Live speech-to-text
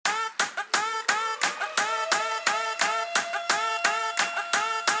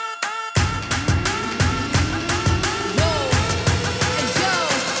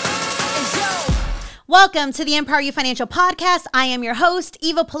Welcome to the Empower You Financial Podcast. I am your host,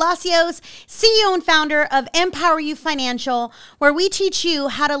 Eva Palacios, CEO and founder of Empower You Financial, where we teach you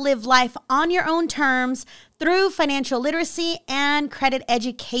how to live life on your own terms through financial literacy and credit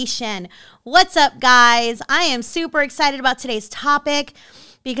education. What's up, guys? I am super excited about today's topic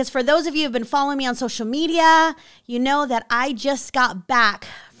because for those of you who have been following me on social media, you know that I just got back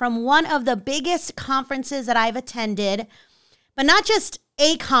from one of the biggest conferences that I've attended, but not just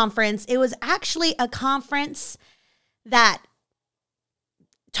a conference. It was actually a conference that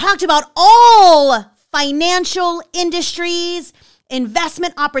talked about all financial industries,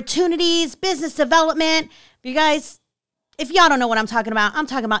 investment opportunities, business development. You guys, if y'all don't know what I'm talking about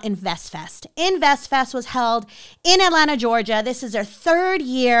InvestFest. InvestFest was held in Atlanta, Georgia. This is their third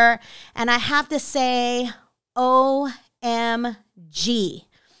year, and I have to say, OMG.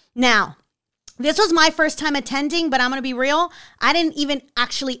 Now, this was my first time attending, but I'm going to be real. I didn't even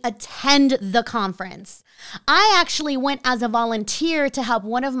actually attend the conference. I actually went as a volunteer to help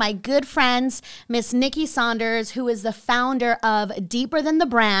one of my good friends, Miss Nikki Saunders, who is the founder of Deeper Than the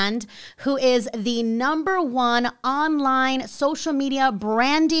Brand, who is the #1 online social media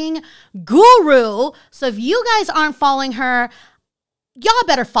branding guru. So if you guys aren't following her, y'all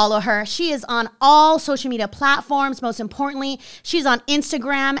better follow her. She is on all social media platforms. Most importantly, she's on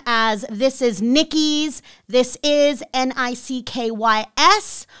Instagram as This Is Nikki's. This is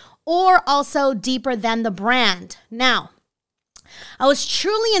NICKYS, or also Deeper Than the Brand. Now, I was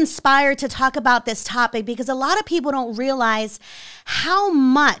truly inspired to talk about this topic because a lot of people don't realize how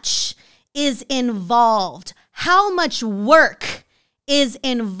much is involved, how much work is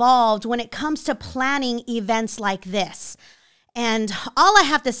involved when it comes to planning events like this. And all I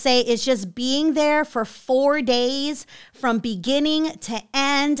have to say is just being there for 4 days from beginning to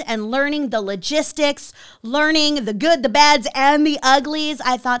end and learning the logistics, learning the good, the bads, and the uglies.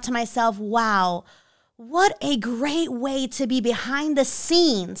 I thought to myself, wow, what a great way to be behind the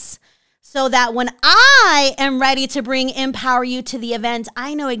scenes so that when I am ready to bring Empower You to the event,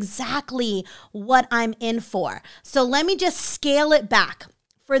 I know exactly what I'm in for. So let me just scale it back.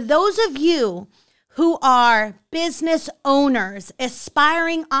 For those of you who are business owners,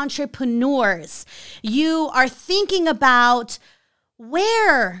 aspiring entrepreneurs, you are thinking about,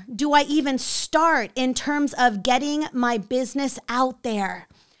 where do I even start in terms of getting my business out there?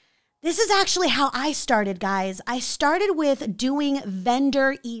 This is actually how I started, guys. I started with doing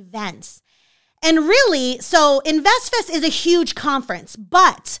vendor events. And really, so InvestFest is a huge conference,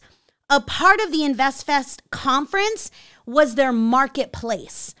 but a part of the InvestFest conference was their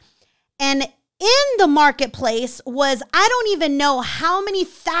marketplace. And in the marketplace was, I don't even know how many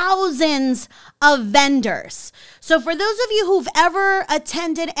thousands of vendors. So for those of you who've ever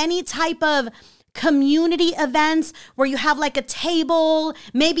attended any type of community events where you have like a table,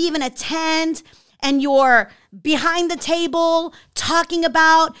 maybe even a tent, and you're behind the table talking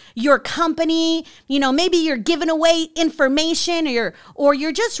about your company, maybe you're giving away information or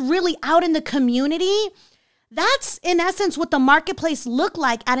you're just really out in the community. That's in essence what the marketplace looked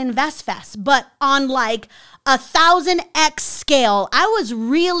like at InvestFest, but on like 1,000x scale. I was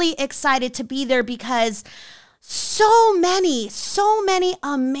really excited to be there because so many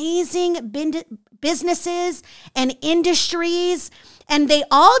amazing businesses and industries, and they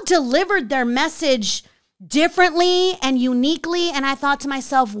all delivered their message differently and uniquely. And I thought to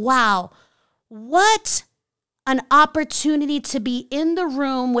myself, wow, what an opportunity to be in the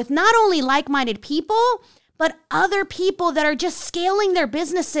room with not only like-minded people, but other people that are just scaling their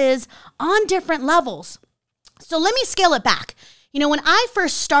businesses on different levels. So let me scale it back. When I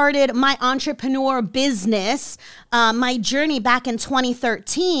first started my entrepreneur business, my journey back in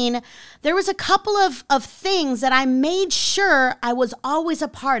 2013, there was a couple of things that I made sure I was always a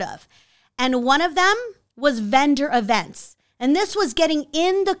part of. And one of them was vendor events. And this was getting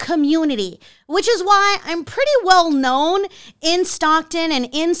in the community, which is why I'm pretty well known in Stockton and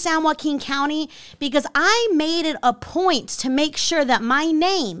in San Joaquin County, because I made it a point to make sure that my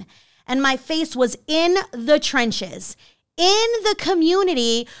name and my face was in the trenches, in the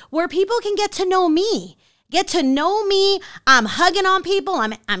community where people can get to know me. I'm hugging on people.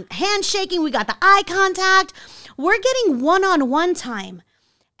 I'm handshaking. We got the eye contact. We're getting one-on-one time.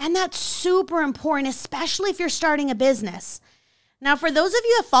 And that's super important, especially if you're starting a business. Now, for those of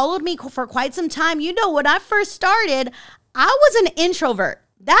you who have followed me for quite some time, you know when I first started, I was an introvert.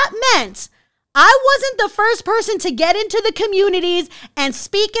 That meant I wasn't the first person to get into the communities and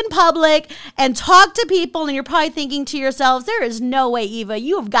speak in public and talk to people. And you're probably thinking to yourselves, there is no way, Eva,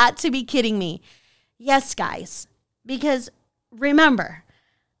 you have got to be kidding me. Yes, guys, because remember,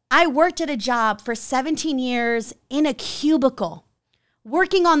 I worked at a job for 17 years in a cubicle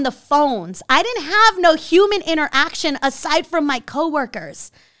working on the phones. I didn't have no human interaction aside from my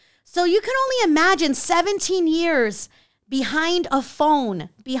coworkers. So you can only imagine 17 years behind a phone,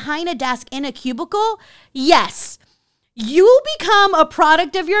 behind a desk in a cubicle. Yes, you become a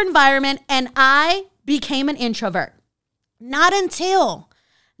product of your environment, and I became an introvert. Not until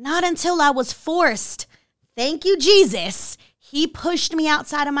I was forced. Thank you, Jesus. He pushed me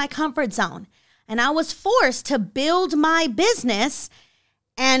outside of my comfort zone, and I was forced to build my business.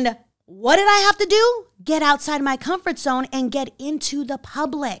 And what did I have to do? Get outside my comfort zone and get into the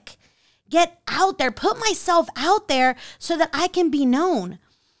public. Get out there, put myself out there so that I can be known.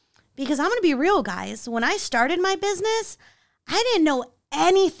 Because I'm going to be real, guys. When I started my business, I didn't know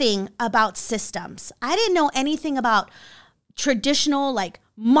anything about systems. I didn't know anything about traditional like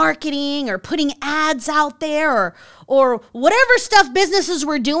marketing or putting ads out there or whatever stuff businesses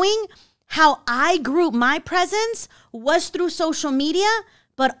were doing. How I grew my presence was through social media,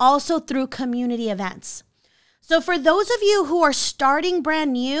 but also through community events. So for those of you who are starting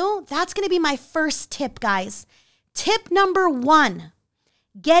brand new, that's going to be my first tip, guys. Tip number 1,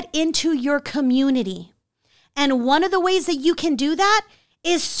 get into your community. And one of the ways that you can do that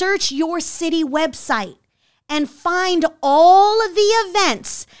is search your city website and find all of the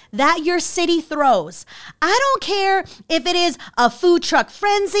events that your city throws. I don't care if it is a food truck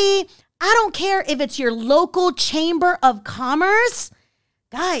frenzy. I don't care if it's your local chamber of commerce.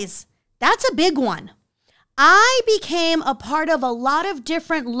 Guys, that's a big one. I became a part of a lot of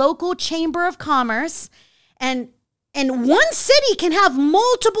different local chamber of commerce, and one city can have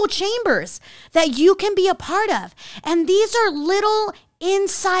multiple chambers that you can be a part of. And these are little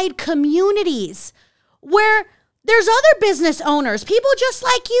inside communities where there's other business owners, people just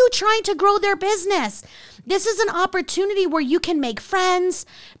like you trying to grow their business. This is an opportunity where you can make friends,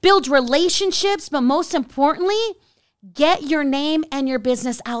 build relationships, but most importantly, get your name and your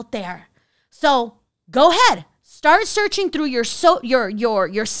business out there. So go ahead, start searching through your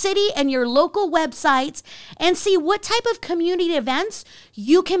city and your local websites and see what type of community events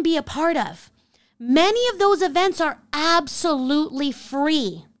you can be a part of. Many of those events are absolutely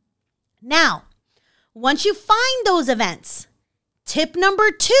free. Now, once you find those events, tip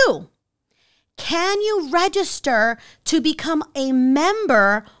number 2, can you register to become a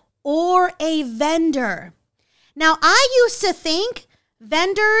member or a vendor? Now, I used to think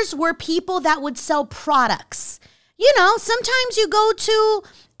vendors were people that would sell products. You know, sometimes you go to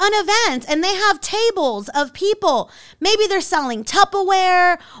an event and they have tables of people. Maybe they're selling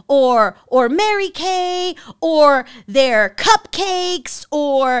Tupperware or Mary Kay or their cupcakes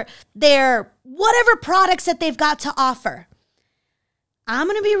or their whatever products that they've got to offer. I'm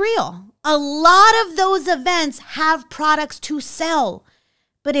going to be real. A lot of those events have products to sell.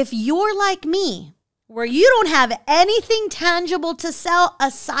 But if you're like me, where you don't have anything tangible to sell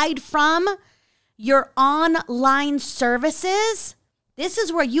aside from your online services, this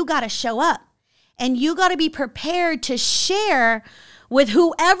is where you got to show up. And you got to be prepared to share with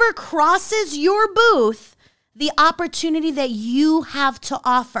whoever crosses your booth the opportunity that you have to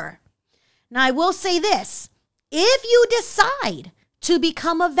offer. Now, I will say this. If you decide to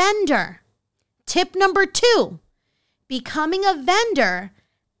become a vendor, tip number 2, becoming a vendor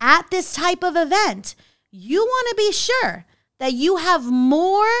at this type of event, you want to be sure that you have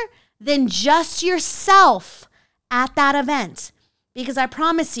more than just yourself at that event. Because I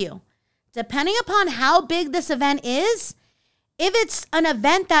promise you, depending upon how big this event is, if it's an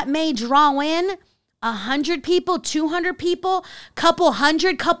event that may draw in 100 people, 200 people, couple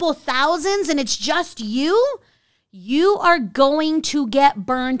hundred, couple thousands, and it's just you are going to get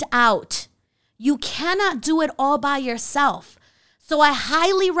burned out. You cannot do it all by yourself. So I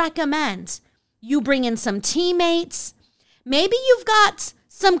highly recommend you bring in some teammates. Maybe you've got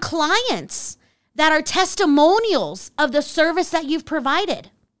some clients that are testimonials of the service that you've provided.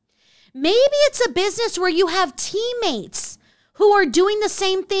 Maybe it's a business where you have teammates who are doing the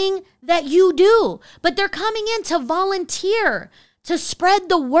same thing that you do, but they're coming in to volunteer, to spread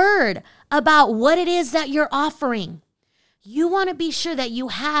the word about what it is that you're offering. You want to be sure that you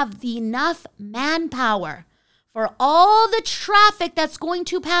have enough manpower for all the traffic that's going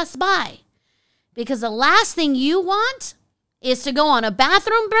to pass by. Because the last thing you want is to go on a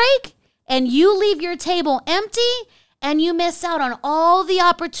bathroom break and you leave your table empty and you miss out on all the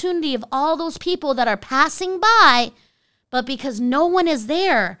opportunity of all those people that are passing by. But because no one is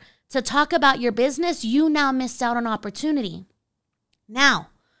there to talk about your business, you now missed out on opportunity. Now,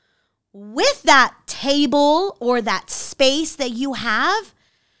 with that table or that space that you have,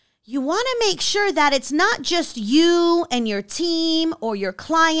 you want to make sure that it's not just you and your team or your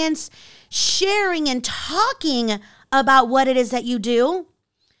clients sharing and talking about what it is that you do,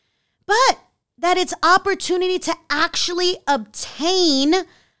 but that it's opportunity to actually obtain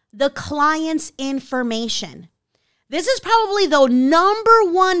the client's information. This is probably the number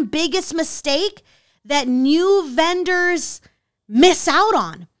one biggest mistake that new vendors miss out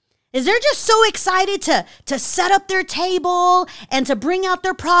on. Is they're just so excited to set up their table and to bring out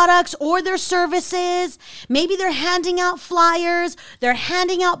their products or their services. Maybe they're handing out flyers, they're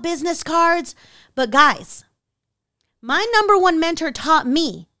handing out business cards. But guys, my number one mentor taught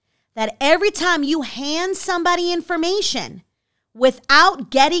me that every time you hand somebody information without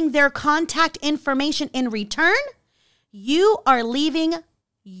getting their contact information in return, you are leaving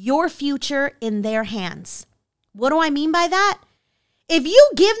your future in their hands. What do I mean by that? If you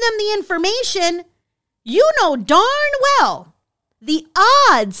give them the information, you know darn well the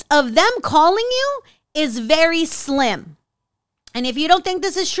odds of them calling you is very slim. And if you don't think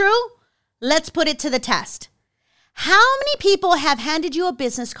this is true, let's put it to the test. How many people have handed you a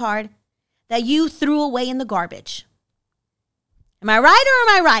business card that you threw away in the garbage? Am I right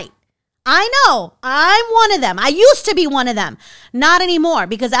or am I right? I know, I'm one of them. I used to be one of them. Not anymore,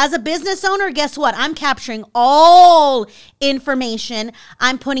 because as a business owner, guess what? I'm capturing all information.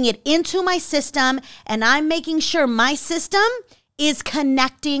 I'm putting it into my system, and I'm making sure my system is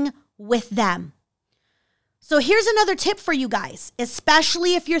connecting with them. So here's another tip for you guys,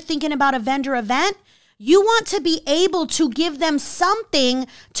 especially if you're thinking about a vendor event. You want to be able to give them something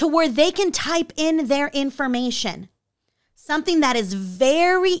to where they can type in their information. Something that is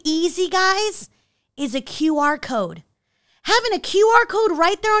very easy, guys, is a QR code. Having a QR code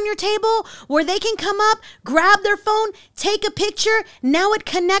right there on your table where they can come up, grab their phone, take a picture. Now it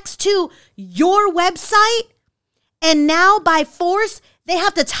connects to your website. And now by force, they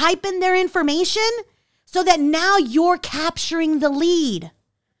have to type in their information so that now you're capturing the lead.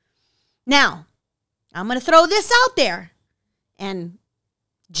 Now, I'm going to throw this out there. And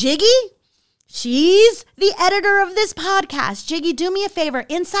Jiggy, she's the editor of this podcast. Jiggy, do me a favor.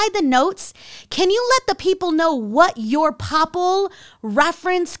 Inside the notes, can you let the people know what your Popl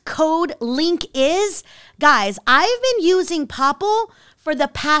reference code link is? Guys, I've been using Popl for the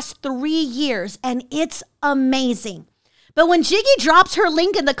past 3 years, and it's amazing. But when Jiggy drops her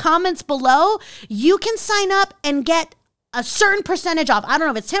link in the comments below, you can sign up and get a certain percentage off. I don't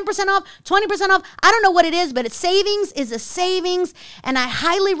know if it's 10% off, 20% off. I don't know what it is, but it's savings is a savings. And I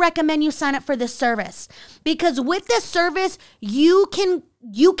highly recommend you sign up for this service, because with this service, you can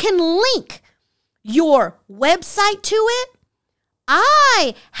link your website to it.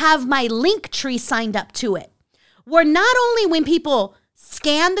 I have my Linktree signed up to it, where not only when people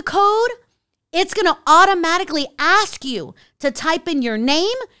scan the code, it's going to automatically ask you to type in your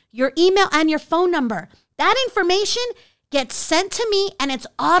name, your email, and your phone number. That information gets sent to me, and it's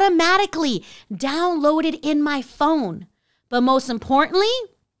automatically downloaded in my phone. But most importantly,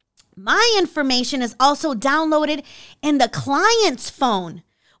 my information is also downloaded in the client's phone,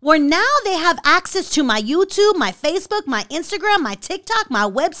 where now they have access to my YouTube, my Facebook, my Instagram, my TikTok, my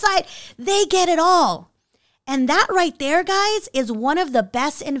website. They get it all. And that right there, guys, is one of the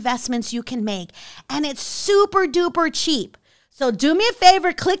best investments you can make. And it's super duper cheap. So do me a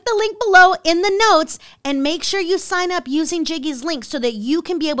favor, click the link below in the notes and make sure you sign up using Jiggy's link so that you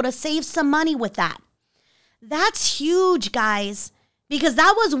can be able to save some money with that. That's huge, guys, because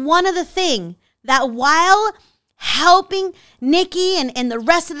that was one of the things that while helping Nikki and the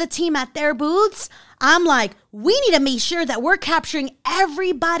rest of the team at their booths, I'm like, we need to make sure that we're capturing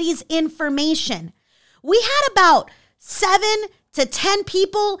everybody's information. We had about 7 to 10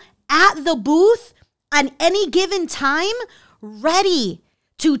 people at the booth at any given time, ready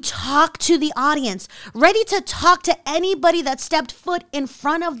to talk to the audience, ready to talk to anybody that stepped foot in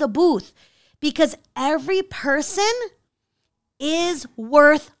front of the booth, because every person is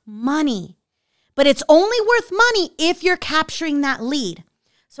worth money. But it's only worth money if you're capturing that lead.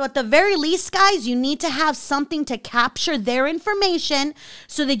 So at the very least, guys, you need to have something to capture their information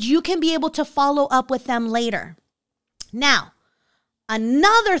so that you can be able to follow up with them later. Now,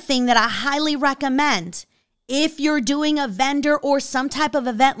 another thing that I highly recommend if you're doing a vendor or some type of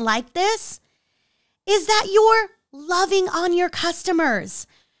event like this is that you're loving on your customers.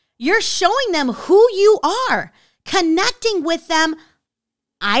 You're showing them who you are, connecting with them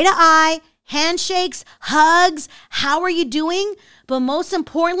eye to eye, handshakes, hugs, how are you doing? But most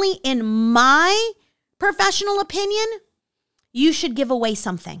importantly, in my professional opinion, you should give away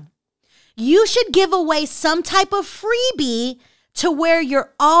something. You should give away some type of freebie to where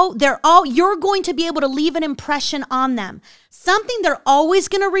you're going to be able to leave an impression on them. Something they're always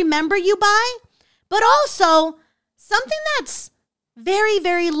going to remember you by, but also something that's very,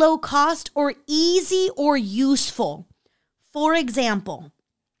 very low cost or easy or useful. For example,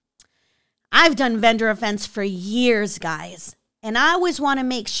 I've done vendor events for years, guys, and I always want to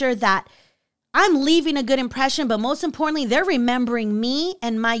make sure that I'm leaving a good impression, but most importantly, they're remembering me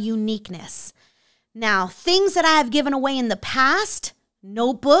and my uniqueness. Now, things that I have given away in the past,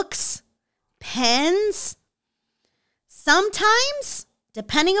 notebooks, pens, sometimes,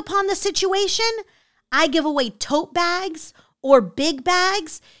 depending upon the situation, I give away tote bags or big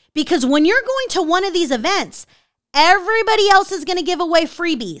bags, because when you're going to one of these events, everybody else is going to give away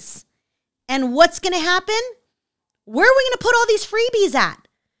freebies. And what's going to happen? Where are we going to put all these freebies at?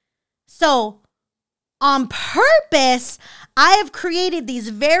 So on purpose, I have created these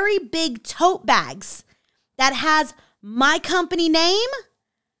very big tote bags that has my company name,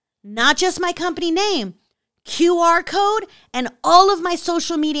 not just my company name, QR code, and all of my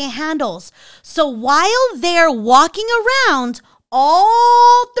social media handles. So while they're walking around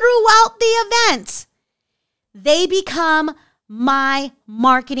all throughout the event, they become my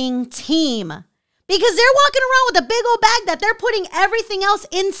marketing team, because they're walking around with a big old bag that they're putting everything else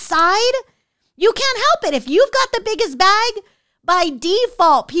inside. You can't help it. If you've got the biggest bag, by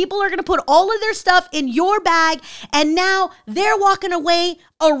default, people are going to put all of their stuff in your bag, and now they're walking away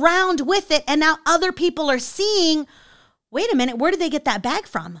around with it, and now other people are seeing, wait a minute, where did they get that bag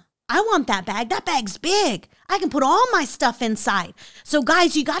from? I want that bag. That bag's big. I can put all my stuff inside. So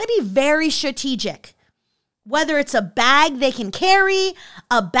guys, you got to be very strategic. Whether it's a bag they can carry,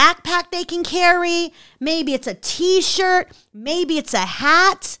 a backpack they can carry, maybe it's a t-shirt, maybe it's a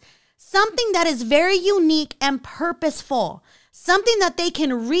hat, something that is very unique and purposeful, something that they can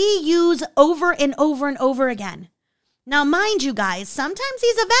reuse over and over and over again. Now, mind you guys, sometimes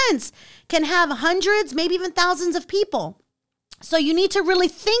these events can have hundreds, maybe even thousands of people. So you need to really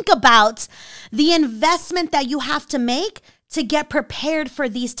think about the investment that you have to make to get prepared for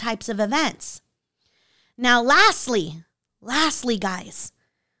these types of events. Now, lastly, guys,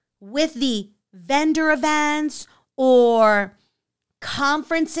 with the vendor events or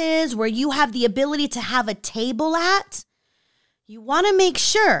conferences where you have the ability to have a table at, you want to make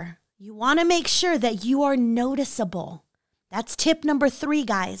sure that you are noticeable. That's tip number 3,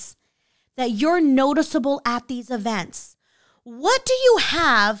 guys, that you're noticeable at these events. What do you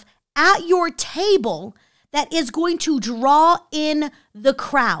have at your table that is going to draw in the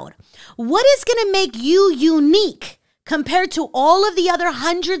crowd? What is going to make you unique compared to all of the other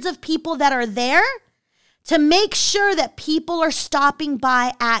hundreds of people that are there to make sure that people are stopping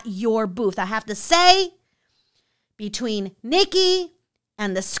by at your booth? I have to say, between Nikki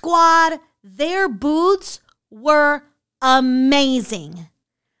and the squad, their booths were amazing.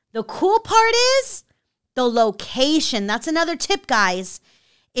 The cool part is the location. That's another tip, guys.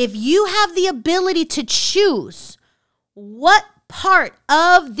 If you have the ability to choose what part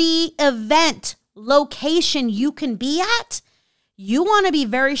of the event location you can be at, you want to be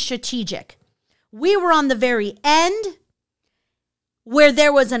very strategic. We were on the very end where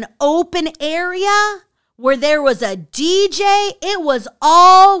there was an open area, where there was a DJ. It was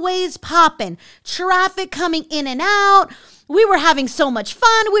always popping. Traffic coming in and out. We were having so much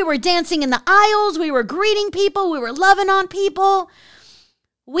fun. We were dancing in the aisles. We were greeting people. We were loving on people.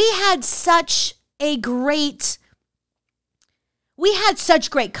 We had such great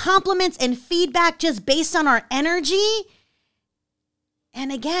compliments and feedback just based on our energy. And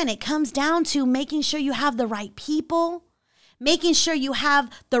again, it comes down to making sure you have the right people, making sure you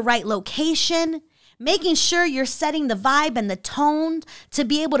have the right location, making sure you're setting the vibe and the tone to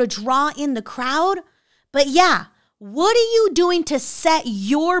be able to draw in the crowd. But yeah, what are you doing to set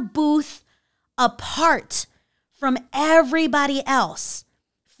your booth apart from everybody else?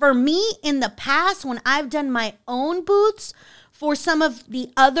 For me, in the past, when I've done my own booths for some of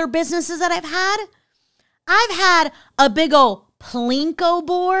the other businesses that I've had a big old Plinko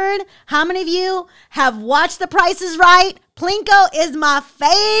board. How many of you have watched The Price is Right? Plinko is my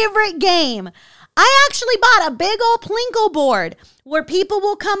favorite game. I actually bought a big old Plinko board where people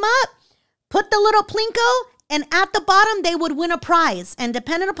will come up, put the little Plinko, and at the bottom, they would win a prize. And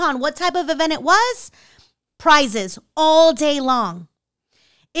depending upon what type of event it was, prizes all day long.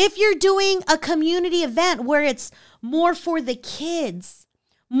 If you're doing a community event where it's more for the kids,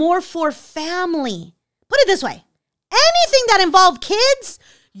 more for family, put it this way, anything that involves kids,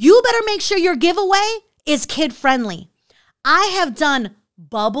 you better make sure your giveaway is kid-friendly. I have done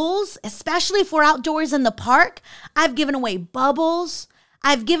bubbles, especially for outdoors in the park. I've given away bubbles.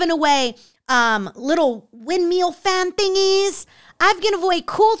 I've given away little windmill fan thingies. I've given away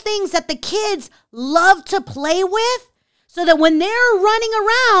cool things that the kids love to play with, so that when they're running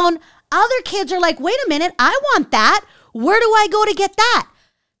around, other kids are like, wait a minute, I want that. Where do I go to get that?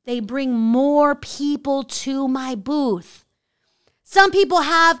 They bring more people to my booth. Some people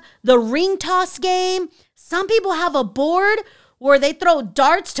have the ring toss game. Some people have a board where they throw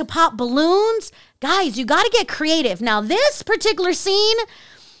darts to pop balloons. Guys, you got to get creative. Now, this particular scene,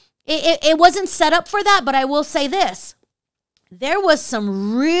 it wasn't set up for that, but I will say this. There was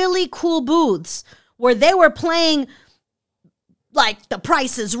some really cool booths where they were playing like the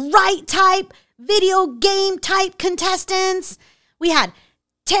Price is Right type, video game type contestants. We had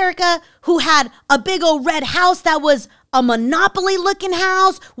Terica, who had a big old red house that was a Monopoly looking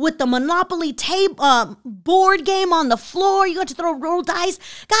house with the Monopoly board game on the floor. You got to roll dice.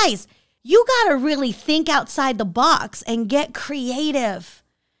 Guys, you got to really think outside the box and get creative.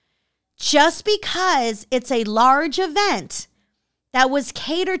 Just because it's a large event that was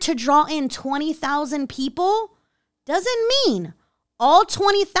catered to draw in 20,000 people doesn't mean all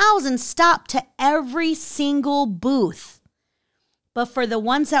 20,000 stopped to every single booth. But for the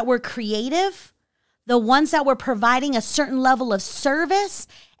ones that were creative, the ones that were providing a certain level of service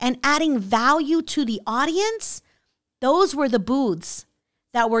and adding value to the audience, those were the booths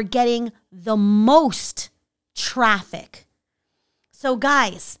that were getting the most traffic. So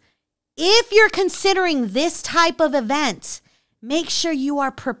guys, if you're considering this type of event, make sure you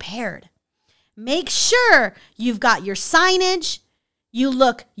are prepared. Make sure you've got your signage, you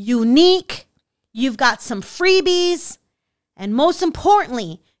look unique, you've got some freebies, and most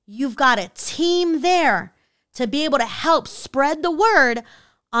importantly, you've got a team there to be able to help spread the word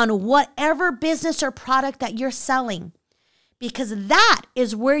on whatever business or product that you're selling, because that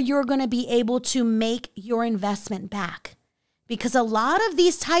is where you're going to be able to make your investment back. Because a lot of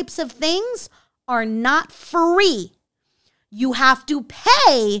these types of things are not free. You have to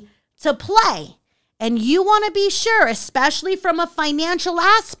pay to play. And you want to be sure, especially from a financial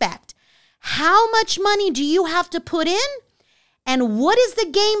aspect, how much money do you have to put in? And what is the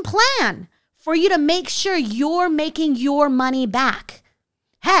game plan for you to make sure you're making your money back?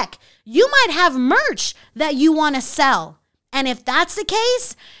 Heck, you might have merch that you want to sell. And if that's the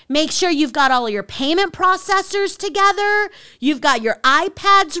case, make sure you've got all of your payment processors together. You've got your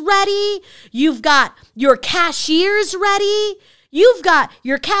iPads ready. You've got your cashiers ready. You've got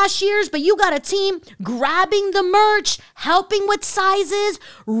your cashiers, but you got a team grabbing the merch, helping with sizes,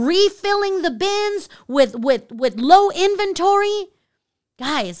 refilling the bins with low inventory.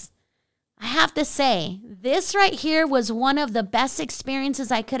 Guys, I have to say, this right here was one of the best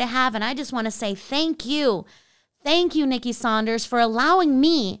experiences I could have, and I just want to say thank you. Thank you, Nikki Saunders, for allowing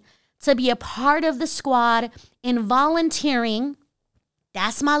me to be a part of the squad in volunteering.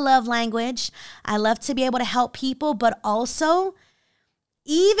 That's my love language. I love to be able to help people, but also,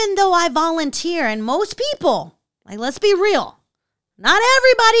 even though I volunteer, and most people, like, let's be real, not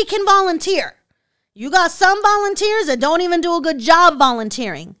everybody can volunteer. You got some volunteers that don't even do a good job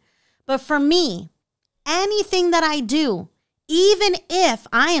volunteering. But for me, anything that I do, even if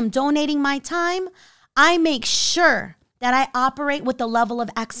I am donating my time, I make sure that I operate with the level of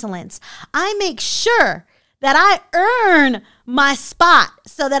excellence. I make sure that I earn my spot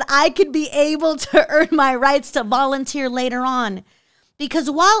so that I could be able to earn my rights to volunteer later on. Because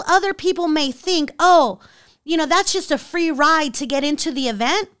while other people may think, oh, you know, that's just a free ride to get into the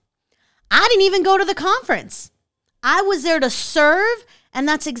event, I didn't even go to the conference. I was there to serve, and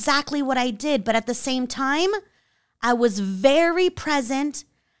that's exactly what I did. But at the same time, I was very present.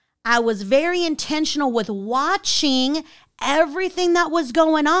 I was very intentional with watching everything that was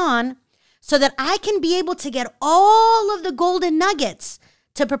going on, so that I can be able to get all of the golden nuggets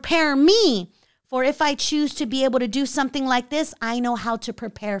to prepare me for if I choose to be able to do something like this, I know how to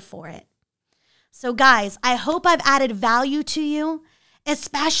prepare for it. So guys, I hope I've added value to you,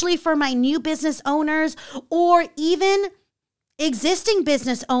 especially for my new business owners or even existing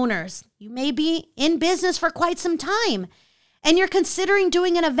business owners. You may be in business for quite some time and you're considering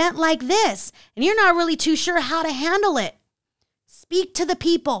doing an event like this and you're not really too sure how to handle it. Speak to the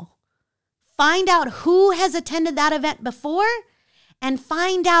people. Find out who has attended that event before and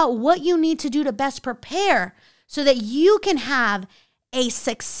find out what you need to do to best prepare so that you can have a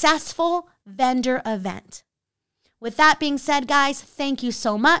successful vendor event. With that being said, guys, thank you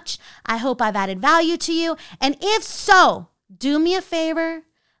so much. I hope I've added value to you. And if so, do me a favor,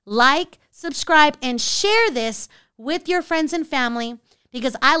 like, subscribe, and share this with your friends and family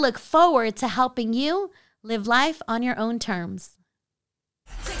because I look forward to helping you live life on your own terms.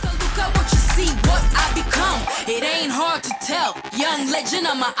 Look at what you see, what I become. It ain't hard to tell. Young legend,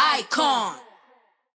 I'm an icon.